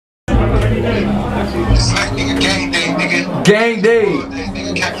Smack nigga, gang day, nigga. Gang day.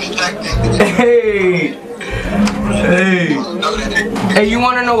 Nigga, Cactus Jack day, nigga. Hey. Hey. Hey, you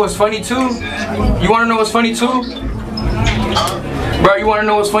wanna know what's funny too? You wanna know what's funny too? Bro, you wanna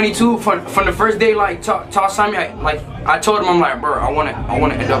know what's funny too? From the first day, like, Toss on me, I told him, I'm like, bro, I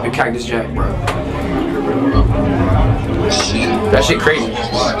wanna end up in Cactus Jack, bro. That shit crazy.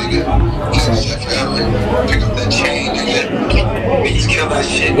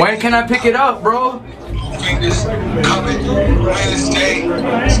 When can I pick it up, bro?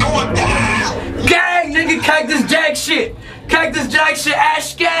 Gang, nigga, Cactus Jack shit. Cactus Jack shit,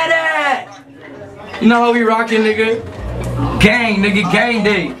 ash scatter. You know how we rockin', nigga? Gang, nigga, gang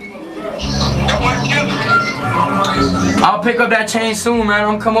day. I'll pick up that chain soon, man.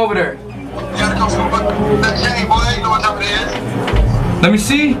 I'm gonna come over there. Let me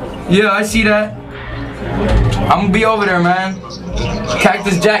see. Yeah, I see that. I'm gonna be over there, man.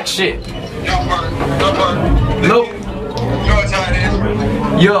 Cactus Jack shit. Look.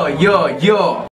 Yo.